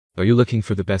Are you looking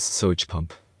for the best sewage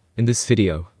pump? In this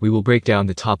video, we will break down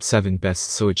the top 7 best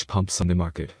sewage pumps on the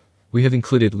market. We have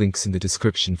included links in the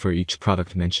description for each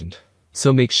product mentioned,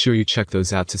 so make sure you check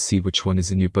those out to see which one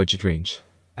is in your budget range.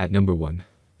 At number 1.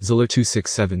 Zillah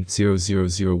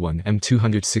 2670001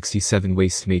 M267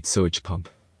 Waste-Mate Sewage Pump.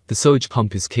 The sewage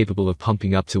pump is capable of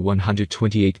pumping up to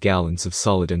 128 gallons of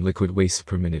solid and liquid waste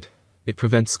per minute. It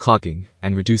prevents clogging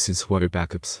and reduces water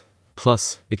backups.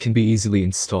 Plus, it can be easily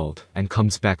installed and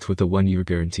comes backed with a 1-year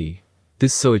guarantee.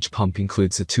 This sewage pump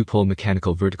includes a 2-pole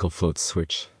mechanical vertical float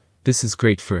switch. This is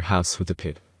great for a house with a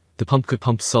pit. The pump could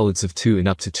pump solids of 2 and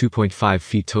up to 2.5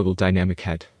 feet total dynamic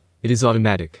head. It is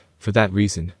automatic. For that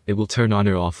reason, it will turn on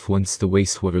or off once the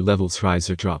wastewater levels rise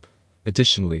or drop.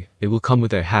 Additionally, it will come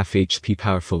with a half HP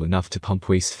powerful enough to pump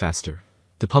waste faster.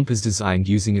 The pump is designed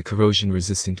using a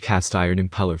corrosion-resistant cast iron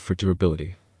impeller for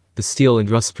durability. The steel and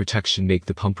rust protection make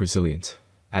the pump resilient.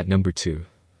 At number 2.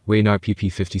 Wastewater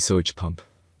PP50 Sewage Pump.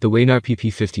 The Wastewater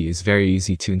PP50 is very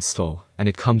easy to install, and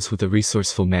it comes with a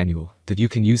resourceful manual that you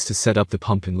can use to set up the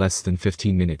pump in less than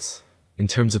 15 minutes. In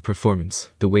terms of performance,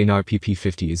 the Wastewater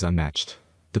PP50 is unmatched.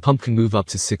 The pump can move up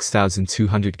to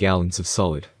 6,200 gallons of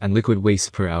solid and liquid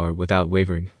waste per hour without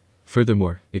wavering.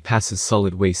 Furthermore, it passes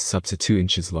solid wastes up to 2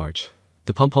 inches large.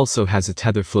 The pump also has a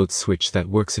tether float switch that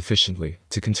works efficiently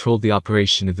to control the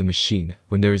operation of the machine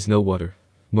when there is no water.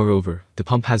 Moreover, the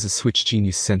pump has a switch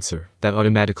genius sensor that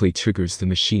automatically triggers the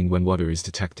machine when water is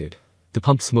detected. The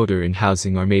pump's motor and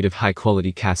housing are made of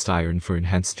high-quality cast iron for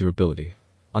enhanced durability.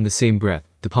 On the same breath,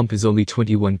 the pump is only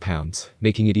 21 pounds,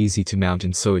 making it easy to mount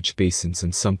in sewage basins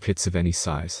and some pits of any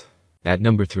size. At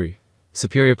number 3.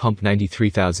 Superior Pump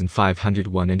 93501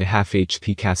 1/2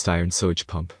 HP Cast Iron Sewage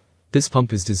Pump. This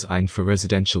pump is designed for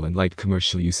residential and light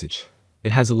commercial usage.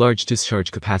 It has a large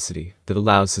discharge capacity that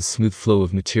allows a smooth flow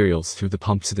of materials through the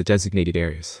pump to the designated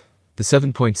areas. The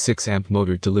 7.6 amp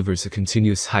motor delivers a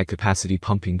continuous high-capacity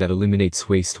pumping that eliminates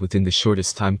waste within the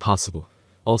shortest time possible.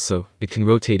 Also, it can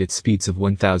rotate at speeds of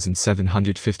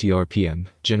 1,750 RPM,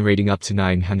 generating up to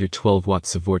 912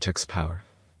 watts of vortex power.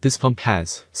 This pump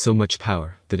has so much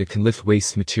power that it can lift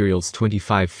waste materials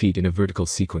 25 feet in a vertical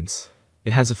sequence.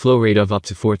 It has a flow rate of up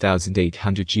to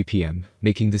 4,800 GPM,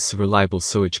 making this a reliable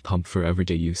sewage pump for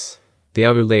everyday use. The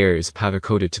outer layer is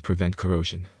powder-coated to prevent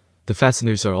corrosion. The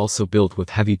fasteners are also built with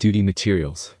heavy-duty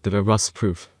materials that are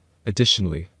rust-proof.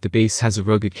 Additionally, the base has a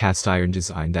rugged cast iron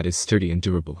design that is sturdy and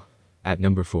durable. At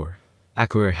number 4.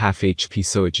 Acker 1/2 HP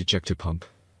Sewage Ejector Pump.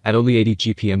 At only 80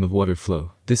 GPM of water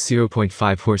flow, this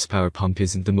 0.5 horsepower pump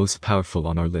isn't the most powerful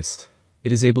on our list.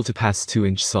 It is able to pass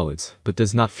 2-inch solids, but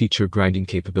does not feature grinding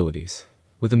capabilities.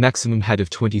 With a maximum head of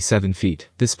 27 feet,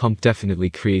 this pump definitely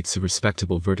creates a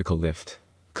respectable vertical lift.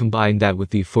 Combine that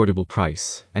with the affordable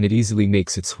price, and it easily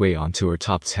makes its way onto our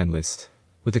top 10 list.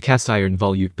 With a cast iron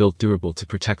volute built durable to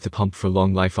protect the pump for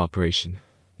long life operation.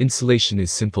 Installation is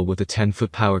simple with a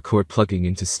 10-foot power cord plugging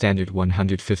into standard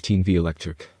 115V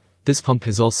electric. This pump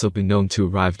has also been known to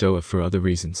arrive DOA for other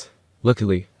reasons.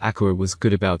 Luckily, Acker was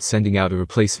good about sending out a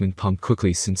replacement pump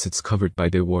quickly since it's covered by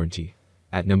their warranty.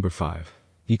 At number 5.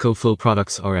 Ecofull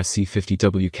Products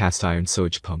RSC50W Cast Iron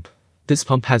Sewage Pump. This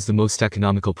pump has the most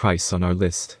economical price on our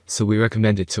list, so we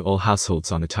recommend it to all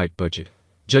households on a tight budget.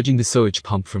 Judging the sewage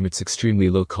pump from its extremely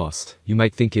low cost, you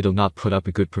might think it'll not put up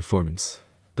a good performance.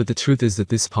 But the truth is that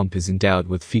this pump is endowed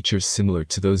with features similar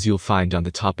to those you'll find on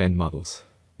the top-end models.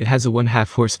 It has a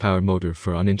 1/2 horsepower motor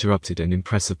for uninterrupted and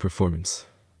impressive performance.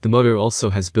 The motor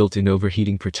also has built-in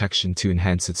overheating protection to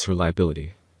enhance its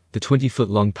reliability. The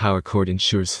 20-foot-long power cord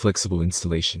ensures flexible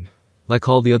installation. Like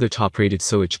all the other top-rated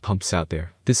sewage pumps out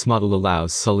there, this model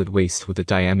allows solid waste with a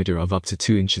diameter of up to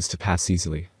 2 inches to pass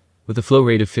easily. With a flow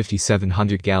rate of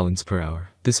 5,700 gallons per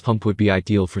hour, this pump would be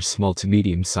ideal for small to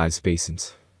medium-sized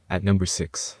basins. At number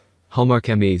 6. Hallmark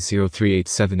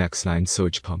MA0387X9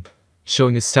 Sewage Pump.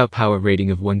 Showing a stout power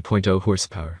rating of 1.0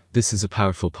 horsepower, this is a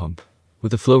powerful pump.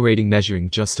 With a flow rating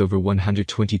measuring just over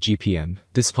 120 GPM,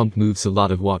 this pump moves a lot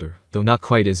of water, though not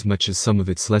quite as much as some of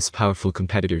its less powerful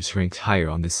competitors ranked higher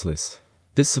on this list.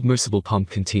 This submersible pump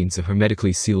contains a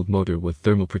hermetically sealed motor with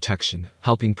thermal protection,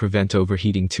 helping prevent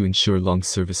overheating to ensure long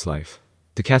service life.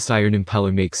 The cast iron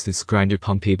impeller makes this grinder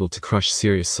pump able to crush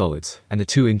serious solids, and the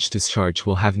 2-inch discharge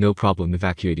will have no problem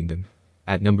evacuating them.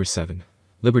 At number 7.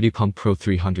 Liberty Pump Pro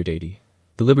 380.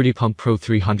 The Liberty Pump Pro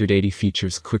 380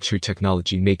 features quick-true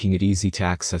technology, making it easy to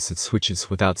access its switches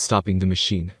without stopping the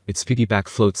machine. Its piggyback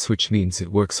float switch means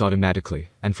it works automatically,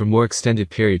 and for more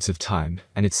extended periods of time,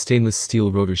 and its stainless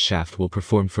steel rotor shaft will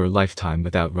perform for a lifetime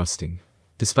without rusting.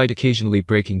 Despite occasionally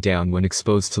breaking down when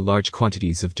exposed to large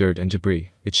quantities of dirt and debris,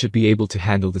 it should be able to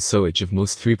handle the sewage of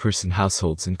most 3-person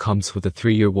households and comes with a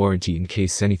 3-year warranty in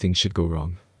case anything should go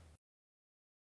wrong.